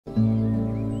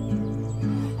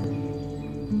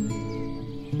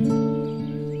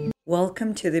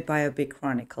Welcome to the BioBee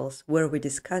Chronicles, where we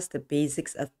discuss the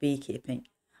basics of beekeeping.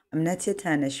 I'm Natia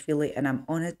Tananashvili, and I'm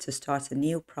honored to start a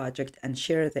new project and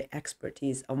share the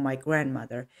expertise of my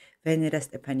grandmother, Venera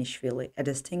Stephanishvili, a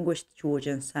distinguished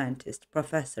Georgian scientist,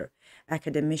 professor,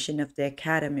 academician of the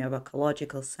Academy of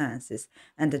Ecological Sciences,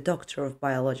 and a doctor of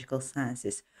biological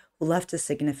sciences, who left a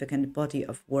significant body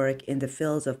of work in the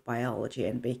fields of biology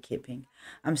and beekeeping.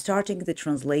 I'm starting the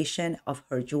translation of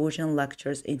her Georgian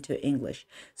lectures into English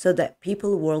so that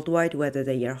people worldwide, whether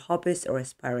they are hobbyists or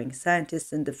aspiring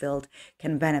scientists in the field,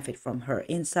 can benefit from her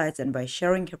insights. And by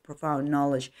sharing her profound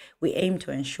knowledge, we aim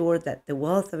to ensure that the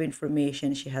wealth of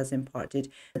information she has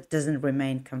imparted doesn't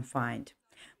remain confined.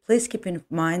 Please keep in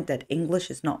mind that English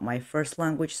is not my first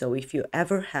language, so if you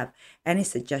ever have any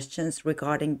suggestions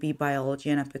regarding bee biology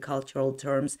and apicultural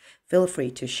terms, feel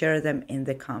free to share them in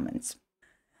the comments.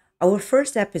 Our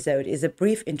first episode is a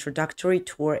brief introductory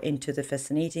tour into the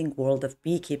fascinating world of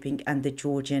beekeeping and the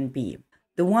Georgian bee.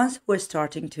 The ones who are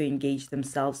starting to engage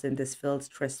themselves in this field,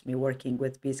 trust me, working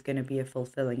with bees is going to be a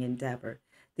fulfilling endeavor.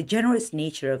 The generous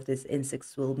nature of these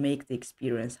insects will make the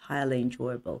experience highly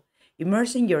enjoyable.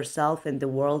 Immersing yourself in the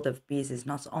world of bees is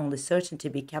not only certain to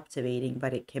be captivating,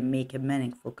 but it can make a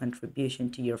meaningful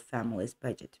contribution to your family's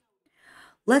budget.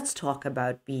 Let's talk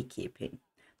about beekeeping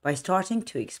by starting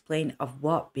to explain of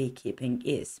what beekeeping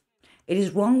is. It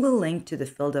is wrongly linked to the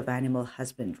field of animal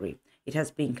husbandry. It has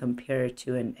been compared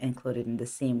to and included in the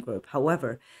same group.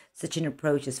 However, such an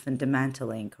approach is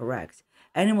fundamentally incorrect.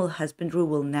 Animal husbandry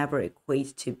will never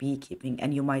equate to beekeeping,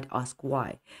 and you might ask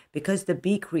why. Because the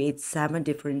bee creates 7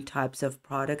 different types of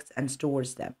products and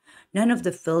stores them. None of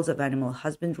the fields of animal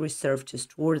husbandry serve to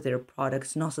store their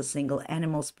products. Not a single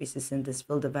animal species in this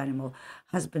field of animal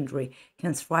husbandry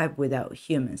can thrive without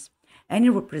humans. Any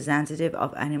representative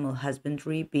of animal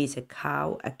husbandry, be it a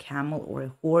cow, a camel, or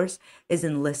a horse, is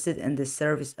enlisted in the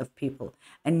service of people,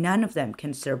 and none of them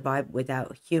can survive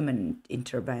without human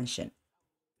intervention.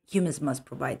 Humans must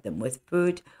provide them with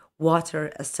food,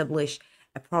 water, establish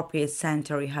appropriate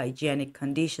sanitary hygienic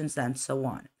conditions, and so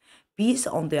on. Bees,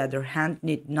 on the other hand,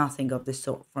 need nothing of the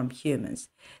sort from humans.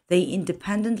 They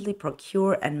independently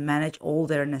procure and manage all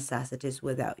their necessities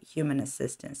without human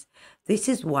assistance. This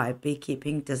is why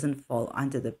beekeeping doesn't fall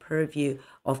under the purview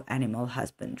of animal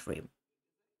husbandry.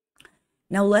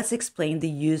 Now let's explain the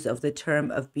use of the term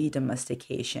of bee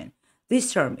domestication.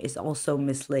 This term is also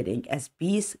misleading as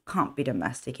bees can't be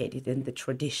domesticated in the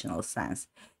traditional sense.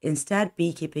 Instead,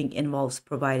 beekeeping involves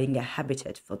providing a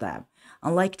habitat for them.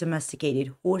 Unlike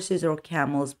domesticated horses or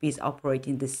camels, bees operate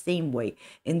in the same way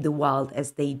in the wild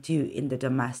as they do in the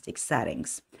domestic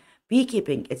settings.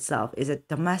 Beekeeping itself is a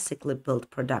domestically built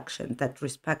production that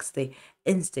respects the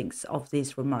instincts of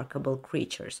these remarkable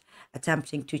creatures.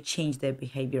 Attempting to change their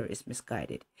behavior is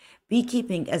misguided.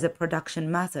 Beekeeping as a production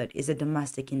method is a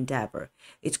domestic endeavor.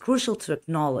 It's crucial to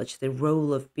acknowledge the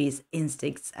role of bees'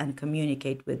 instincts and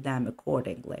communicate with them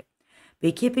accordingly.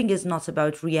 Beekeeping is not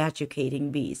about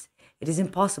re-educating bees. It is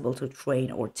impossible to train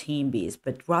or tame bees,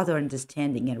 but rather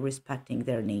understanding and respecting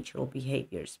their natural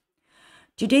behaviors.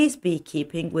 Today's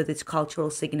beekeeping, with its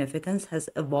cultural significance, has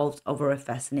evolved over a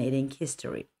fascinating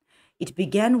history. It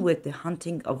began with the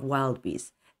hunting of wild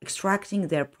bees, extracting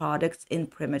their products in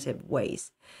primitive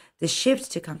ways. The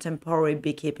shift to contemporary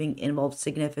beekeeping involved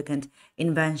significant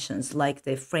inventions like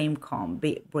the frame comb,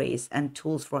 bee brace, and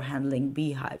tools for handling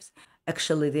beehives.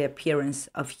 Actually, the appearance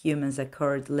of humans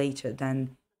occurred later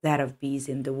than that of bees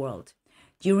in the world.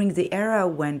 During the era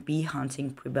when bee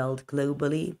hunting prevailed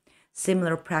globally,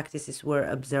 similar practices were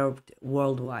observed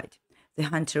worldwide. The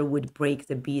hunter would break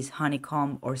the bee's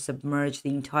honeycomb or submerge the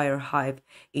entire hive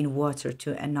in water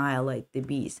to annihilate the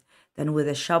bees. Then, with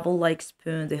a shovel like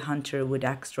spoon, the hunter would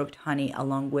extract honey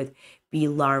along with bee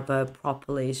larvae,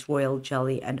 propolis, royal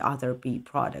jelly, and other bee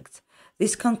products.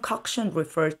 This concoction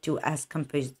referred to as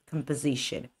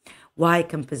composition. Why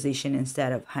composition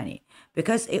instead of honey?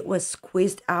 Because it was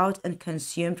squeezed out and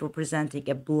consumed, representing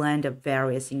a blend of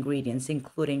various ingredients,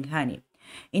 including honey.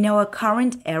 In our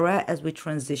current era, as we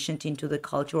transitioned into the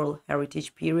cultural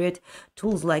heritage period,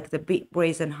 tools like the bee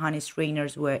brace and honey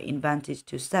strainers were invented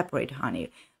to separate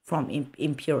honey from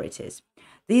impurities.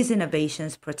 These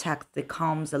innovations protect the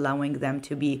combs, allowing them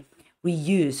to be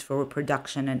reused for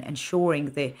reproduction and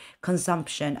ensuring the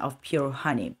consumption of pure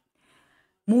honey.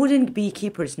 Modern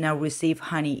beekeepers now receive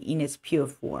honey in its pure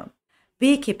form.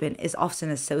 Beekeeping is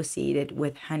often associated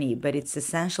with honey, but it's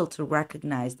essential to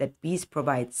recognize that bees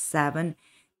provide 7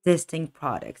 distinct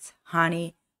products: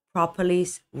 honey,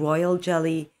 propolis, royal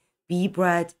jelly, bee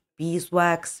bread,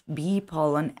 beeswax, bee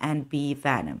pollen, and bee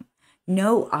venom.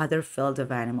 No other field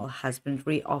of animal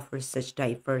husbandry offers such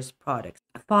diverse products.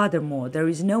 Furthermore, there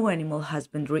is no animal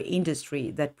husbandry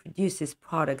industry that produces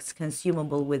products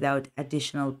consumable without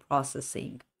additional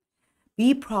processing.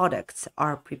 Bee products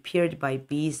are prepared by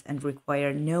bees and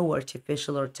require no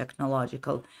artificial or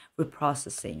technological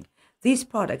reprocessing. These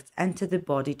products enter the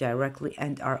body directly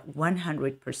and are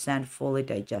 100% fully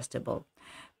digestible.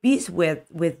 Bees,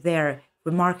 with their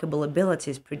remarkable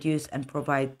abilities, produce and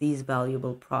provide these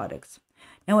valuable products.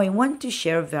 Now, I want to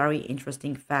share very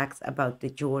interesting facts about the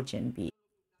Georgian bee.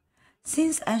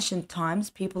 Since ancient times,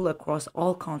 people across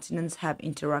all continents have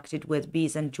interacted with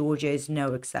bees, and Georgia is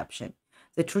no exception.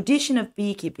 The tradition of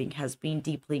beekeeping has been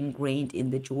deeply ingrained in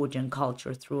the Georgian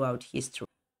culture throughout history.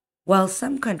 While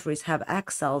some countries have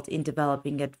excelled in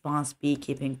developing advanced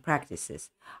beekeeping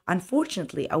practices,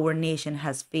 unfortunately, our nation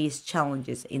has faced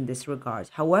challenges in this regard.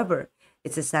 However,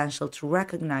 it's essential to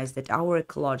recognize that our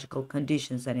ecological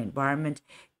conditions and environment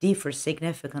differ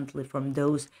significantly from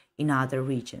those in other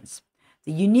regions.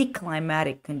 The unique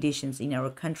climatic conditions in our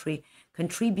country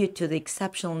contribute to the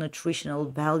exceptional nutritional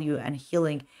value and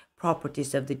healing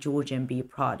properties of the Georgian bee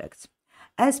products.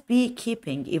 As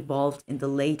beekeeping evolved in the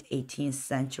late 18th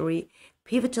century,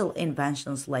 pivotal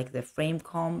inventions like the frame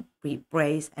comb,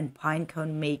 brace, and pine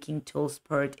cone making tool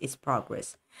spurred its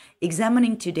progress.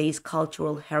 Examining today's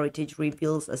cultural heritage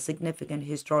reveals a significant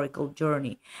historical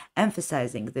journey,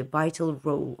 emphasizing the vital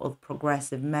role of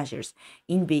progressive measures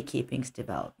in beekeeping's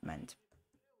development.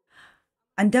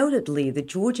 Undoubtedly, the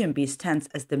Georgian bee stands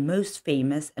as the most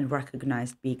famous and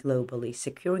recognized bee globally,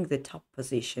 securing the top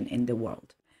position in the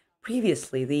world.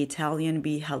 Previously, the Italian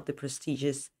bee held the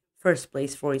prestigious first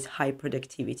place for its high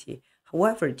productivity.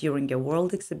 However, during a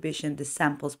world exhibition, the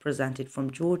samples presented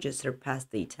from Georgia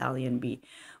surpassed the Italian bee,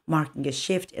 marking a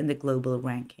shift in the global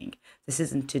ranking. This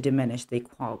isn't to diminish the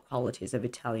qualities of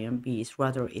Italian bees,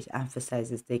 rather, it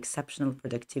emphasizes the exceptional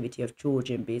productivity of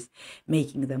Georgian bees,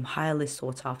 making them highly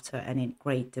sought after and in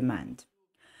great demand.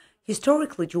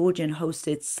 Historically, Georgian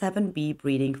hosted seven bee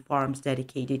breeding farms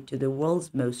dedicated to the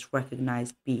world's most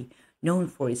recognized bee, known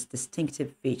for its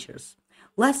distinctive features.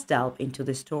 Let's delve into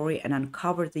the story and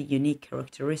uncover the unique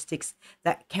characteristics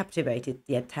that captivated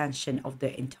the attention of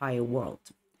the entire world.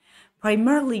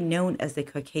 Primarily known as the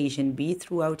Caucasian bee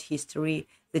throughout history,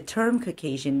 the term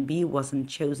Caucasian bee wasn't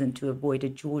chosen to avoid a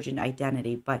Georgian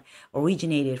identity, but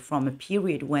originated from a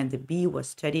period when the bee was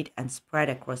studied and spread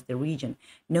across the region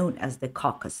known as the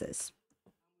Caucasus.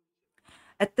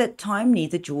 At that time,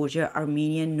 neither Georgia,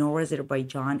 Armenia, nor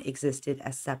Azerbaijan existed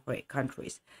as separate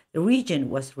countries. The region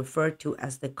was referred to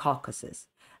as the Caucasus.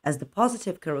 As the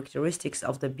positive characteristics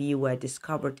of the bee were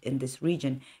discovered in this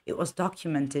region, it was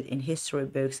documented in history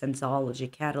books and zoology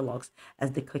catalogs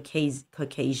as the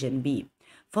Caucasian bee.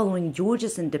 Following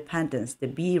Georgia's independence, the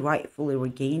bee rightfully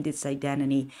regained its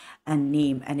identity and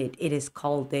name, and it is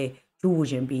called the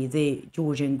Georgian bee, the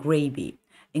Georgian gray bee,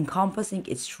 encompassing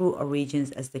its true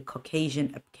origins as the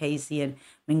Caucasian, Abkhazian,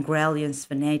 Mingrelian,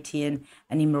 Svanetian,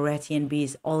 and Emiratian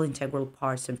bees, all integral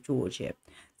parts of Georgia.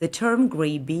 The term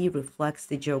gray bee reflects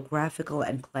the geographical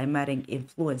and climatic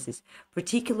influences,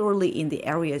 particularly in the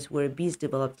areas where bees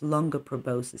developed longer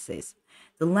proboscises.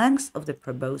 The length of the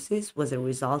proboscis was a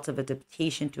result of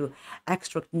adaptation to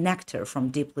extract nectar from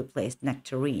deeply placed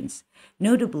nectarines.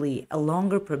 Notably, a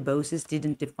longer proboscis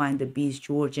didn't define the bee's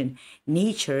Georgian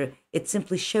nature, it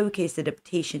simply showcased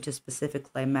adaptation to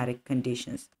specific climatic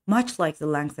conditions. Much like the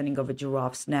lengthening of a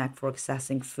giraffe's neck for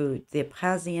accessing food, the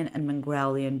Abkhazian and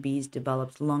Mingrelian bees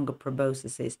developed longer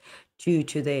proboscises due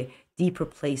to the deeper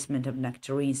placement of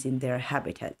nectarines in their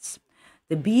habitats.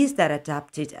 The bees that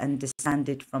adapted and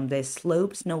descended from the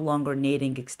slopes no longer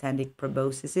needing extended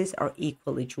proboscises are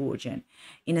equally Georgian.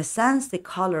 In a sense, the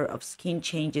color of skin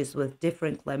changes with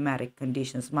different climatic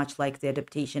conditions, much like the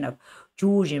adaptation of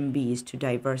Georgian bees to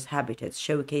diverse habitats,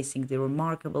 showcasing the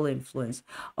remarkable influence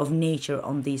of nature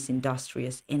on these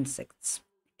industrious insects.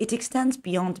 It extends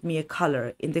beyond mere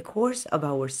color. In the course of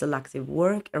our selective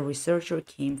work, a researcher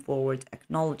came forward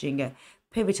acknowledging a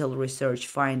pivotal research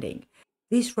finding.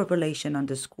 This revelation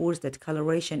underscores that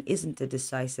coloration isn't a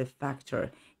decisive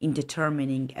factor in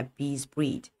determining a bee's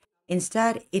breed.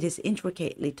 Instead, it is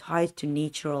intricately tied to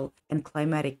natural and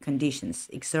climatic conditions,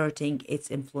 exerting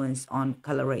its influence on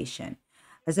coloration.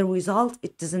 As a result,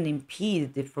 it doesn't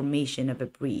impede the formation of a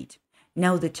breed.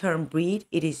 Now, the term breed,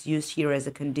 it is used here as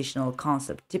a conditional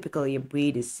concept. Typically, a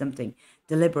breed is something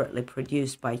deliberately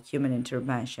produced by human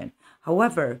intervention.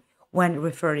 However, When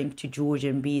referring to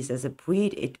Georgian bees as a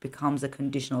breed, it becomes a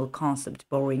conditional concept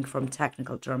borrowing from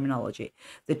technical terminology.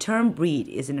 The term breed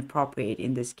is inappropriate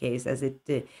in this case as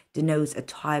it denotes a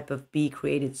type of bee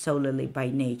created solely by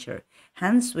nature.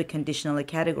 Hence, we conditionally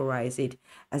categorize it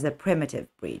as a primitive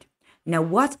breed. Now,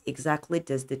 what exactly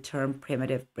does the term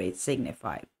primitive breed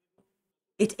signify?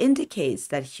 It indicates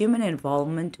that human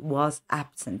involvement was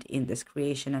absent in this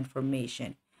creation and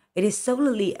formation. It is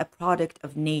solely a product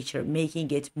of nature,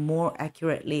 making it more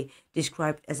accurately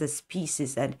described as a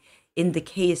species. And in the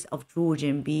case of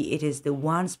Georgian bee, it is the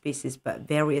one species but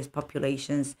various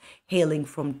populations hailing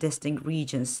from distinct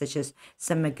regions such as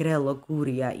Semegrelo,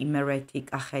 Guria, Imeretic,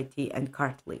 Acheti, and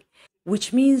Kartli,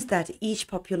 which means that each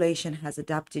population has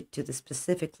adapted to the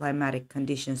specific climatic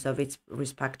conditions of its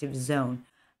respective zone.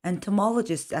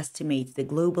 Entomologists estimate the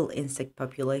global insect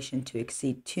population to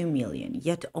exceed 2 million,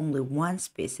 yet only one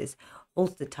species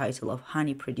holds the title of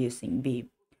honey producing bee.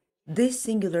 This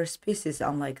singular species,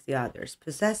 unlike the others,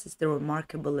 possesses the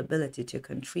remarkable ability to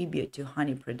contribute to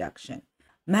honey production.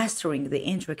 Mastering the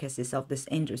intricacies of this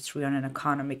industry on an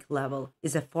economic level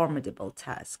is a formidable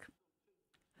task.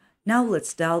 Now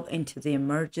let's delve into the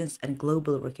emergence and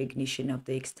global recognition of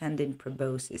the extended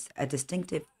proboscis, a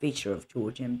distinctive feature of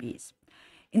Georgian bees.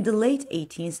 In the late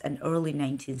 18th and early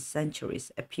 19th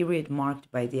centuries, a period marked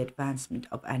by the advancement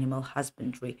of animal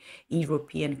husbandry in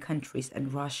European countries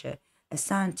and Russia, a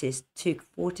scientist took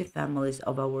 40 families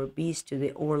of our bees to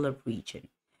the Orlov region.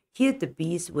 Here, the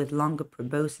bees with longer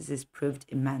proboscises proved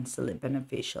immensely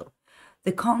beneficial.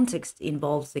 The context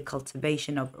involves the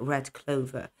cultivation of red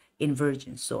clover in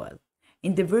virgin soil.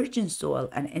 In the virgin soil,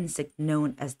 an insect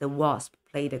known as the wasp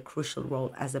played a crucial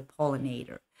role as a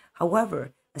pollinator.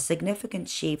 However, a significant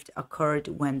shift occurred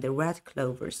when the red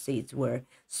clover seeds were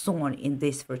sown in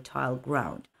this fertile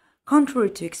ground. Contrary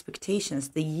to expectations,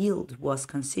 the yield was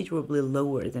considerably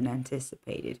lower than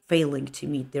anticipated, failing to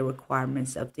meet the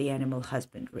requirements of the animal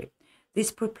husbandry.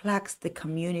 This perplexed the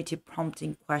community,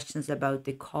 prompting questions about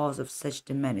the cause of such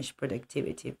diminished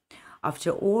productivity.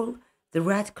 After all, the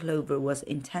red clover was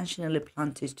intentionally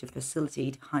planted to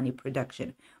facilitate honey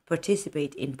production,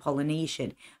 participate in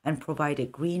pollination, and provide a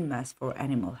green mass for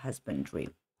animal husbandry.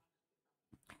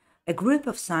 A group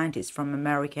of scientists from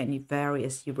America and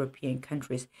various European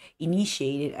countries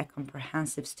initiated a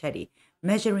comprehensive study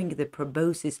measuring the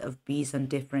proboscis of bees on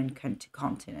different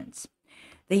continents.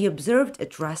 They observed a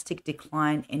drastic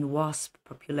decline in wasp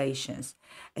populations,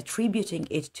 attributing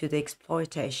it to the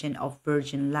exploitation of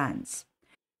virgin lands.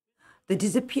 The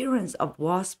disappearance of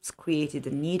wasps created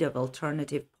the need of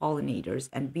alternative pollinators,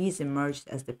 and bees emerged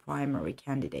as the primary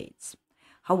candidates.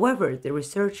 However, the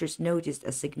researchers noticed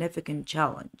a significant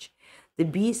challenge. The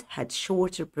bees had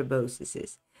shorter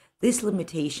proboscises. This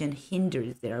limitation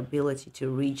hindered their ability to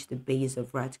reach the base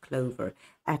of red clover,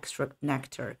 extract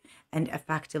nectar, and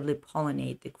effectively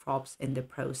pollinate the crops in the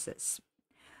process.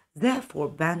 Therefore,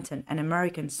 Benton, an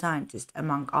American scientist,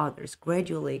 among others,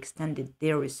 gradually extended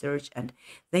their research and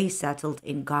they settled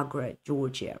in Gagra,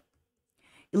 Georgia.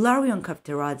 Ilarion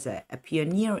Kavtaradze, a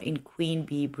pioneer in queen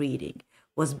bee breeding,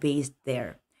 was based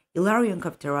there. Ilarion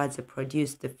Kavtaradze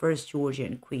produced the first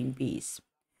Georgian queen bees.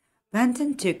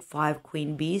 Benton took 5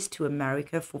 queen bees to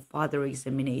America for further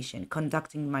examination,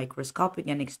 conducting microscopic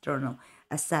and external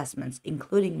assessments,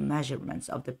 including measurements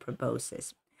of the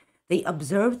proboscis. They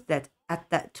observed that at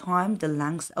that time the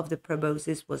length of the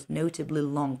proboscis was notably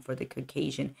long for the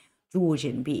Caucasian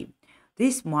Georgian bee.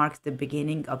 This marked the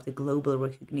beginning of the global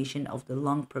recognition of the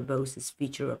long proboscis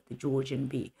feature of the Georgian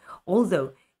bee,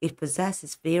 although it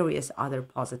possesses various other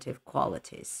positive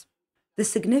qualities. The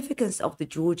significance of the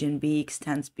Georgian bee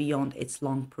extends beyond its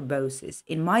long proboscis.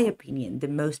 In my opinion, the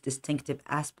most distinctive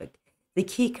aspect, the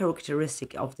key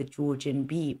characteristic of the Georgian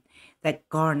bee that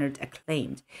garnered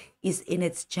acclaim, is in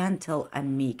its gentle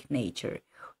and meek nature.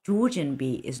 Georgian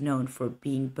bee is known for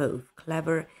being both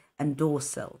clever and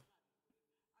docile.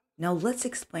 Now let's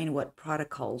explain what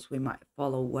protocols we might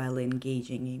follow while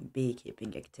engaging in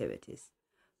beekeeping activities.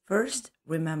 First,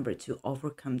 remember to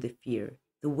overcome the fear.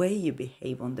 The way you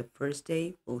behave on the first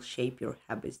day will shape your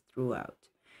habits throughout.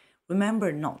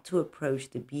 Remember not to approach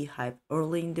the beehive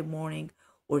early in the morning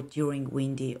or during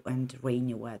windy and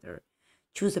rainy weather.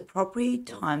 Choose appropriate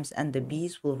times and the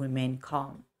bees will remain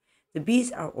calm. The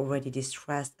bees are already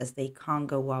distressed as they can't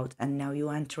go out, and now you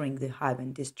entering the hive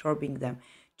and disturbing them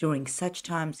during such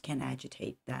times can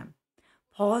agitate them.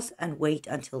 Pause and wait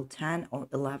until 10 or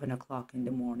 11 o'clock in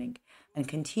the morning and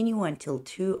continue until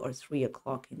 2 or 3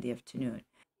 o'clock in the afternoon.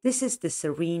 This is the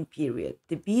serene period.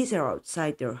 The bees are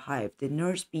outside their hive. The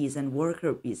nurse bees and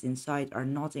worker bees inside are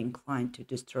not inclined to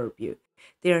disturb you.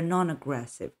 They are non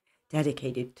aggressive,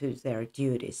 dedicated to their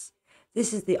duties.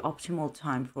 This is the optimal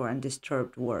time for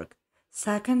undisturbed work.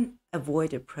 Second,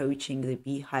 avoid approaching the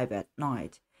beehive at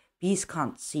night. Bees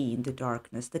can't see in the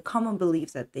darkness. The common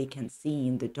belief that they can see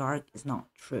in the dark is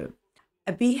not true.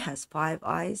 A bee has five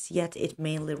eyes, yet it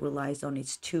mainly relies on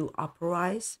its two upper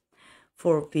eyes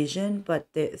for vision, but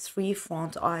the three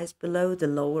front eyes below the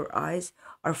lower eyes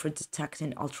are for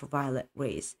detecting ultraviolet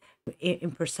rays,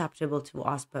 imperceptible to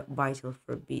us but vital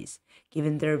for bees,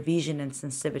 given their vision and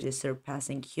sensitivity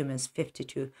surpassing humans 50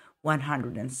 to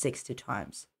 160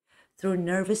 times. Through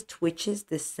nervous twitches,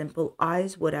 the simple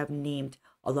eyes would have named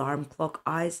alarm clock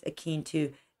eyes, akin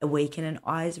to awakening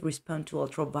eyes, respond to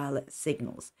ultraviolet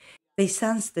signals. They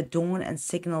sense the dawn and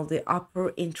signal the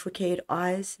upper intricate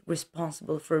eyes,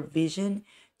 responsible for vision,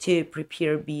 to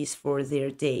prepare bees for their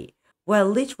day, while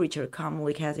literature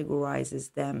commonly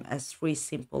categorizes them as three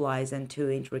simple eyes and two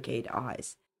intricate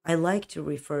eyes. I like to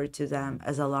refer to them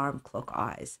as alarm clock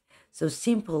eyes. So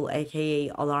simple,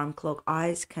 aka alarm clock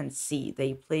eyes, can see.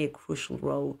 They play a crucial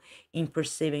role in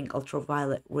perceiving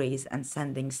ultraviolet rays and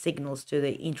sending signals to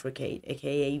the intricate,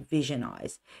 aka vision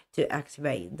eyes, to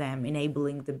activate them,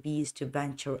 enabling the bees to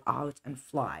venture out and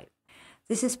fly.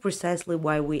 This is precisely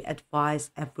why we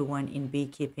advise everyone in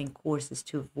beekeeping courses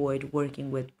to avoid working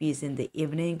with bees in the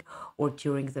evening or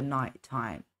during the night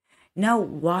time. Now,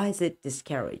 why is it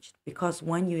discouraged? Because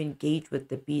when you engage with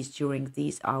the bees during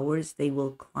these hours, they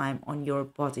will climb on your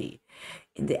body.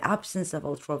 In the absence of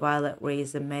ultraviolet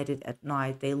rays emitted at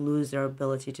night, they lose their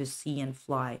ability to see and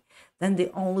fly. Then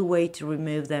the only way to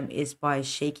remove them is by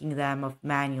shaking them off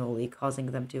manually, causing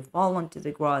them to fall onto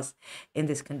the grass. In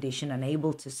this condition,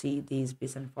 unable to see, these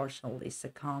bees unfortunately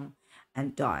succumb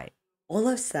and die. All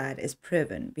I've said is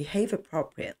proven. Behave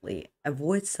appropriately,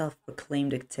 avoid self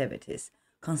proclaimed activities,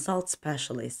 consult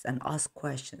specialists, and ask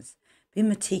questions. Be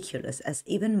meticulous, as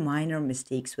even minor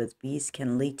mistakes with bees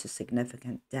can lead to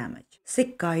significant damage.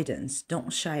 Seek guidance,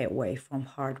 don't shy away from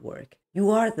hard work. You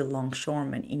are the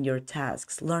longshoreman in your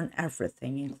tasks. Learn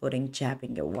everything, including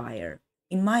jabbing a wire.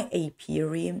 In my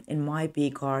apiary, in my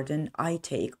bee garden, I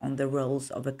take on the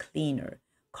roles of a cleaner,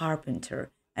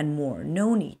 carpenter, and more.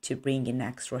 No need to bring in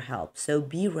extra help. So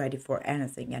be ready for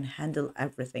anything and handle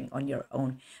everything on your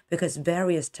own, because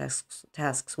various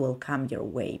tasks will come your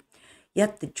way.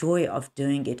 Yet the joy of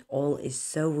doing it all is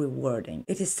so rewarding.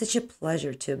 It is such a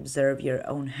pleasure to observe your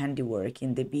own handiwork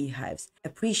in the beehives,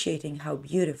 appreciating how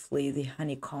beautifully the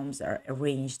honeycombs are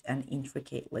arranged and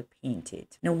intricately painted.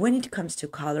 Now, when it comes to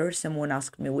color, someone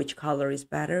asked me which color is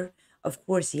better. Of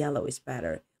course, yellow is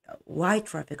better. Why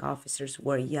traffic officers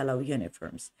wear yellow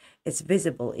uniforms? It's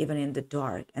visible even in the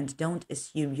dark, and don't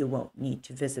assume you won't need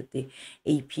to visit the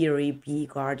apiary bee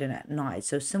garden at night,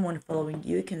 so someone following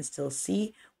you can still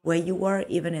see where you are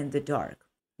even in the dark.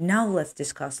 Now let's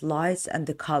discuss lights and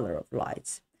the color of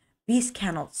lights. Bees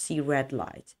cannot see red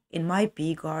light. In my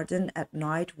bee garden at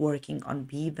night working on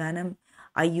bee venom,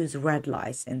 I use red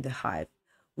lights in the hive.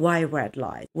 Why red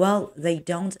light? Well, they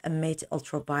don't emit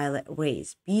ultraviolet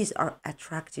rays. Bees are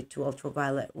attracted to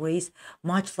ultraviolet rays,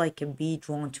 much like a bee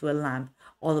drawn to a lamp.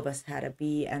 All of us had a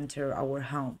bee enter our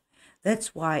home.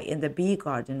 That's why in the bee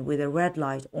garden with a red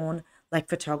light on, like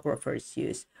photographers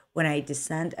use, when I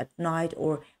descend at night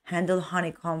or handle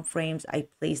honeycomb frames, I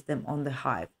place them on the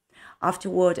hive.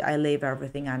 Afterward, I leave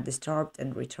everything undisturbed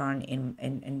and return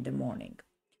in the morning.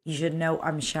 You should know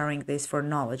I'm sharing this for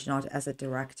knowledge, not as a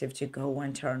directive to go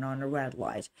and turn on a red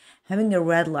light. Having a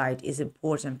red light is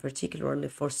important, particularly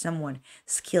for someone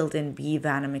skilled in bee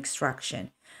venom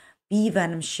extraction. Bee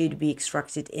venom should be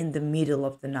extracted in the middle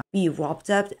of the night, be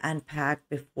wrapped up and packed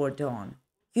before dawn.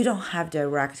 You don't have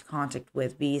direct contact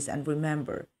with bees, and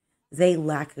remember, they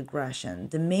lack aggression.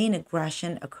 The main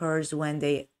aggression occurs when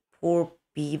they pour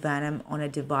bee venom on a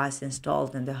device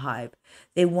installed in the hive.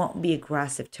 They won't be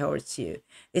aggressive towards you,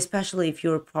 especially if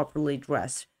you're properly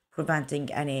dressed,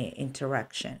 preventing any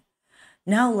interaction.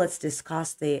 Now let's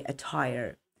discuss the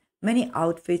attire. Many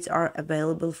outfits are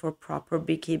available for proper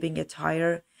beekeeping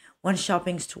attire. When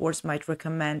shopping stores might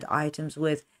recommend items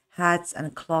with hats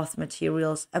and cloth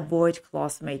materials, avoid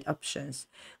cloth made options.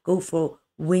 Go for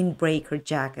windbreaker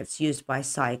jackets used by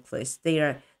cyclists. They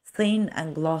are thin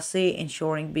and glossy,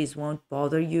 ensuring bees won't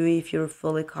bother you if you're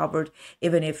fully covered,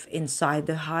 even if inside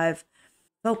the hive.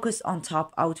 Focus on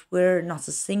top outwear. Not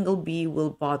a single bee will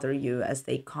bother you, as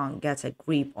they can't get a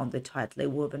grip on the tightly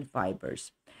woven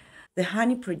fibers. The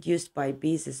honey produced by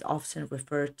bees is often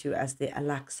referred to as the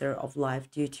elixir of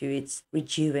life due to its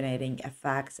rejuvenating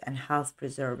effects and health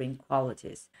preserving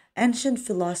qualities. Ancient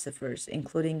philosophers,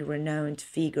 including renowned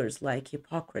figures like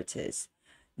Hippocrates,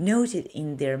 noted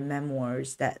in their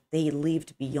memoirs that they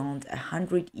lived beyond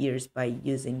 100 years by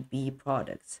using bee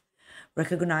products.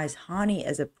 recognize honey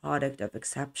as a product of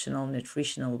exceptional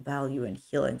nutritional value and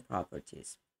healing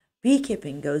properties.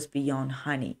 Beekeeping goes beyond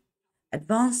honey.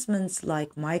 Advancements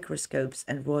like microscopes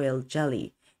and royal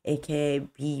jelly, aka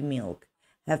bee milk,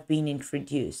 have been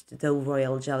introduced, though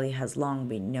royal jelly has long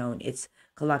been known. Its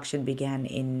collection began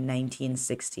in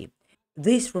 1960.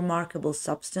 This remarkable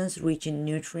substance, rich in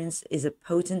nutrients, is a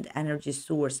potent energy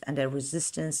source and a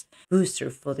resistance booster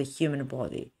for the human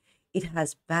body. It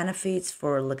has benefits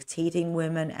for lactating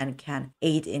women and can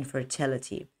aid in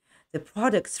fertility. The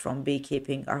products from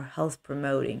beekeeping are health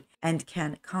promoting and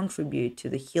can contribute to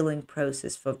the healing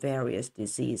process for various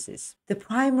diseases. The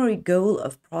primary goal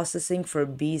of processing for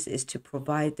bees is to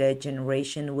provide their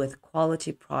generation with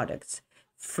quality products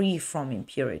free from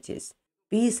impurities.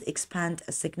 Bees expend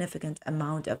a significant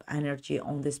amount of energy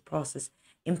on this process,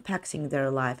 impacting their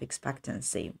life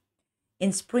expectancy.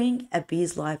 In spring, a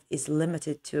bee's life is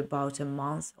limited to about a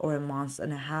month or a month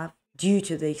and a half due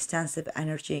to the extensive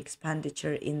energy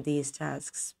expenditure in these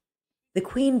tasks. The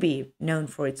queen bee, known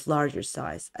for its larger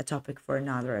size, a topic for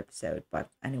another episode, but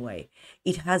anyway,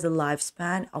 it has a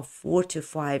lifespan of 4 to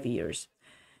 5 years,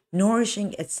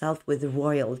 nourishing itself with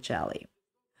royal jelly.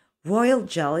 Royal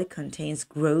jelly contains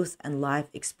growth and life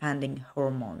expanding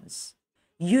hormones.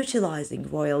 Utilizing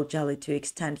royal jelly to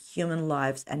extend human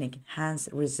lives and enhance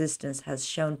resistance has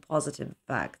shown positive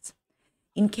effects.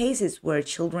 In cases where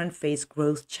children face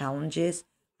growth challenges,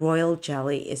 royal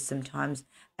jelly is sometimes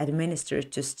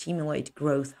administered to stimulate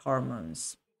growth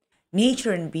hormones.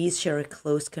 Nature and bees share a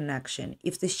close connection.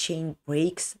 If this chain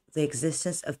breaks, the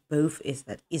existence of both is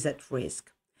at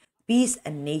risk. Bees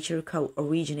and nature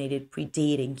co-originated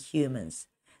predating humans.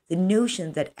 The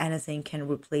notion that anything can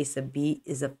replace a bee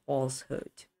is a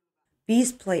falsehood.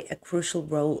 Bees play a crucial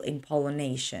role in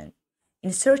pollination.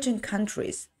 In certain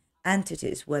countries,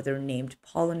 entities, whether named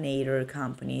pollinator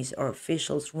companies or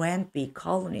officials, rent bee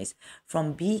colonies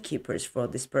from beekeepers for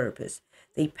this purpose.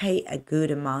 They pay a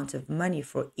good amount of money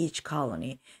for each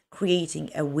colony, creating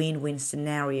a win-win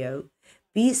scenario.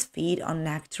 Bees feed on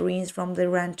nectarines from the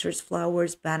renters'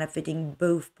 flowers, benefiting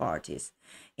both parties.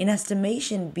 In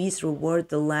estimation, bees reward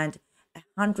the land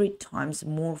 100 times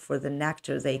more for the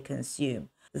nectar they consume.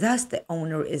 Thus, the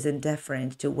owner is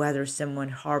indifferent to whether someone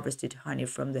harvested honey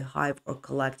from the hive or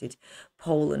collected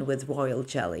pollen with royal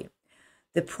jelly.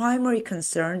 The primary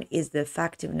concern is the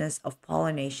effectiveness of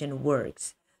pollination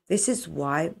works. This is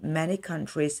why many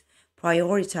countries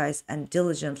prioritize and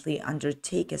diligently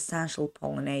undertake essential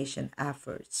pollination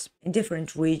efforts. In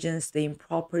different regions, the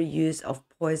improper use of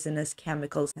poisonous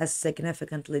chemicals has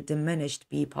significantly diminished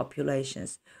bee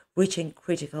populations, reaching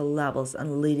critical levels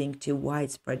and leading to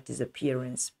widespread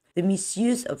disappearance. The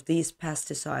misuse of these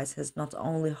pesticides has not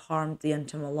only harmed the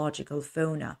entomological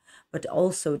fauna, but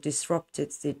also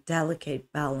disrupted the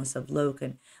delicate balance of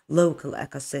local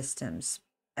ecosystems.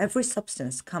 Every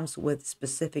substance comes with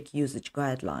specific usage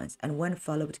guidelines, and when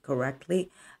followed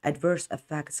correctly, adverse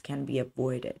effects can be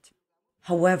avoided.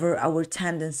 However, our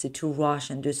tendency to rush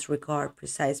and disregard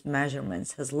precise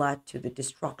measurements has led to the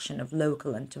destruction of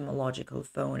local entomological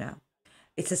fauna.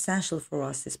 It's essential for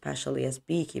us, especially as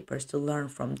beekeepers, to learn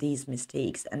from these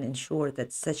mistakes and ensure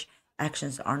that such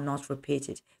actions are not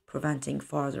repeated, preventing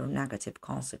further negative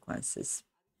consequences.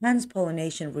 Hence,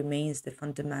 pollination remains the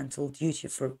fundamental duty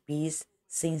for bees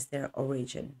since their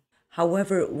origin.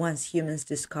 However, once humans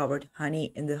discovered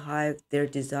honey in the hive, their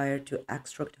desire to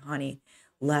extract honey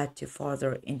led to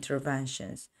further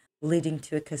interventions, leading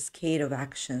to a cascade of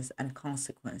actions and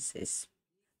consequences.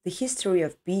 The history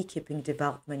of beekeeping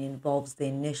development involves the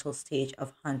initial stage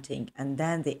of hunting and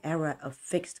then the era of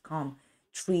fixed comb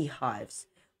tree hives,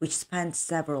 which spanned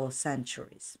several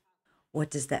centuries. What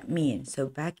does that mean? So,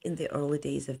 back in the early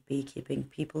days of beekeeping,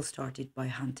 people started by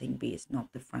hunting bees,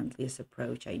 not the friendliest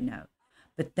approach, I know.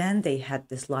 But then they had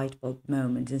this light bulb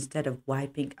moment. Instead of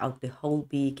wiping out the whole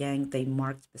bee gang, they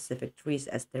marked specific trees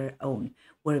as their own,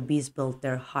 where bees built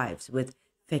their hives with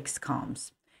fixed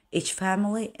combs. Each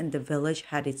family in the village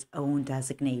had its own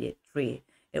designated tree.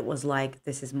 It was like,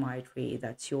 this is my tree,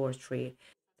 that's your tree.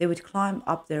 They would climb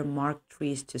up their marked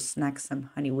trees to snack some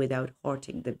honey without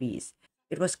hurting the bees.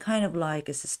 It was kind of like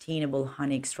a sustainable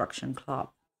honey extraction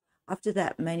club. After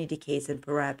that, many decades and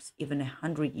perhaps even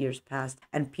 100 years passed,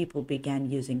 and people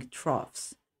began using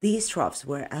troughs. These troughs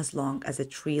were as long as a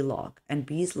tree log, and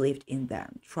bees lived in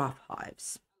them, trough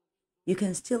hives. You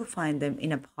can still find them in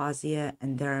Abkhazia,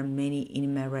 and there are many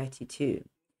in Mereti too.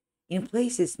 In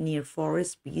places near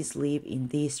forests, bees live in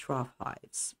these trough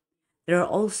hives. There are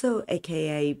also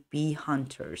aka bee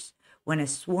hunters, when a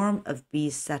swarm of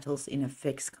bees settles in a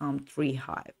fixed comb tree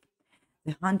hive.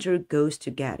 The hunter goes to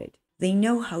get it. They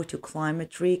know how to climb a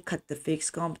tree, cut the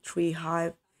fixed comb tree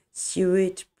hive, sew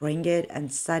it, bring it,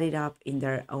 and set it up in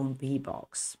their own bee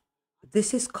box.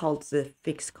 This is called the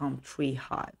fixed comb tree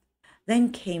hive.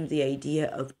 Then came the idea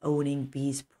of owning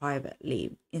bees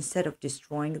privately. Instead of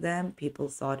destroying them, people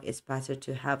thought it's better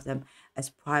to have them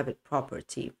as private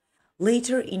property.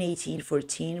 Later in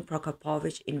 1814,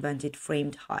 Prokopovich invented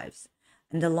framed hives,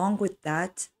 and along with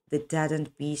that, the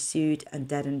deadened bee suit and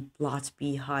deadened blot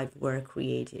bee hive were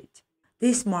created.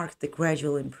 This marked the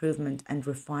gradual improvement and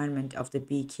refinement of the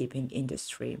beekeeping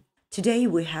industry. Today,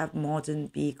 we have modern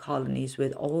bee colonies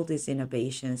with all these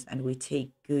innovations and we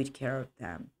take good care of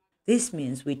them. This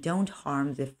means we don't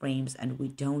harm the frames and we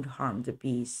don't harm the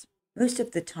bees. Most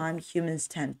of the time, humans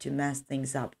tend to mess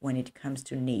things up when it comes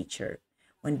to nature.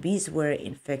 When bees were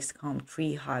in fixed comb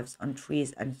tree hives on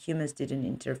trees and humans didn't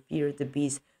interfere, the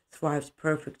bees thrived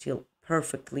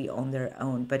perfectly on their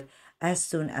own. But as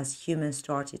soon as humans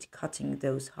started cutting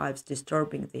those hives,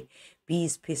 disturbing the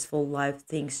bees' peaceful life,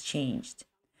 things changed.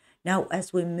 Now,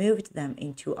 as we moved them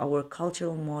into our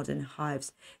cultural modern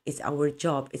hives, it's our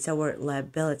job, it's our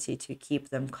liability to keep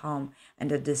them calm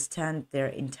and understand their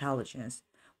intelligence.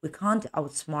 We can't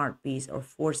outsmart bees or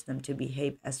force them to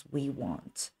behave as we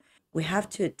want. We have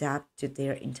to adapt to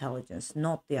their intelligence,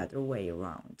 not the other way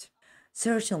around.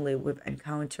 Certainly, we've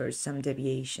encountered some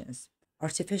deviations.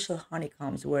 Artificial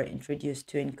honeycombs were introduced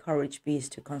to encourage bees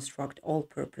to construct all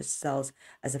purpose cells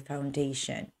as a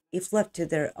foundation. If left to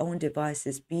their own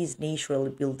devices, bees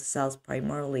naturally build cells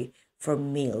primarily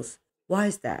from males. Why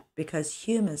is that? Because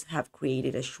humans have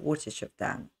created a shortage of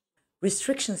them.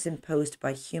 Restrictions imposed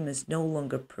by humans no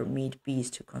longer permit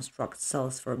bees to construct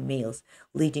cells for males,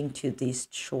 leading to this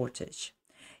shortage.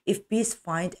 If bees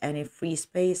find any free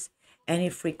space, any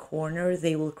free corner,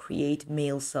 they will create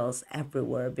male cells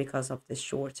everywhere because of the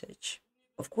shortage.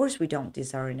 Of course, we don't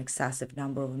desire an excessive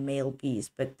number of male bees,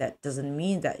 but that doesn't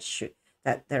mean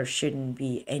that there shouldn't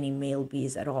be any male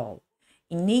bees at all.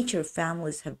 In nature,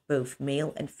 families have both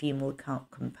male and female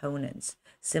components,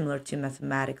 similar to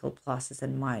mathematical pluses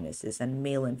and minuses, and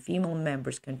male and female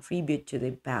members contribute to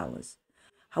the balance.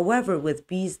 However, with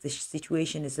bees, the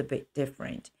situation is a bit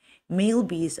different. Male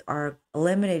bees are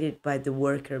eliminated by the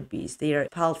worker bees. They are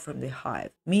expelled from the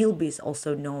hive. Male bees,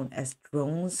 also known as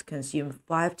drones, consume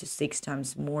 5 to 6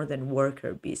 times more than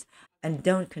worker bees and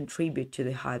don't contribute to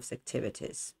the hive's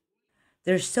activities.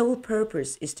 Their sole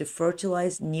purpose is to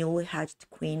fertilize newly hatched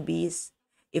queen bees.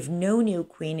 If no new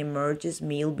queen emerges,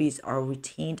 male bees are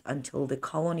retained until the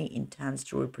colony intends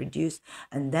to reproduce,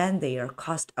 and then they are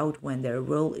cast out when their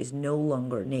role is no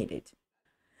longer needed.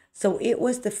 So it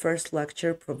was the first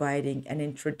lecture providing an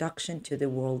introduction to the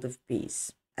world of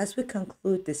bees. As we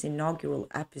conclude this inaugural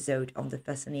episode on the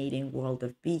fascinating world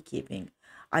of beekeeping,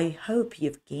 I hope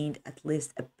you've gained at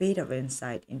least a bit of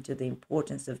insight into the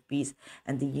importance of bees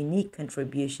and the unique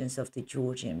contributions of the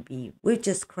Georgian bee. We've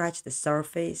just scratched the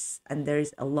surface, and there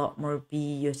is a lot more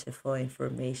beautiful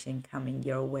information coming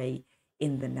your way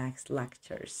in the next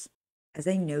lectures. As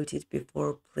I noted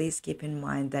before, please keep in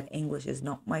mind that English is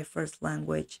not my first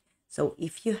language, so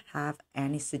if you have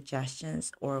any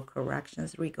suggestions or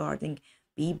corrections regarding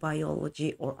bee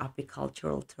biology or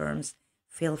apicultural terms,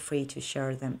 feel free to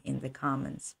share them in the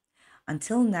comments.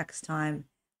 Until next time,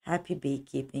 happy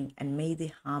beekeeping and may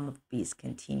the hum of bees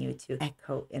continue to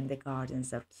echo in the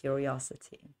gardens of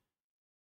curiosity.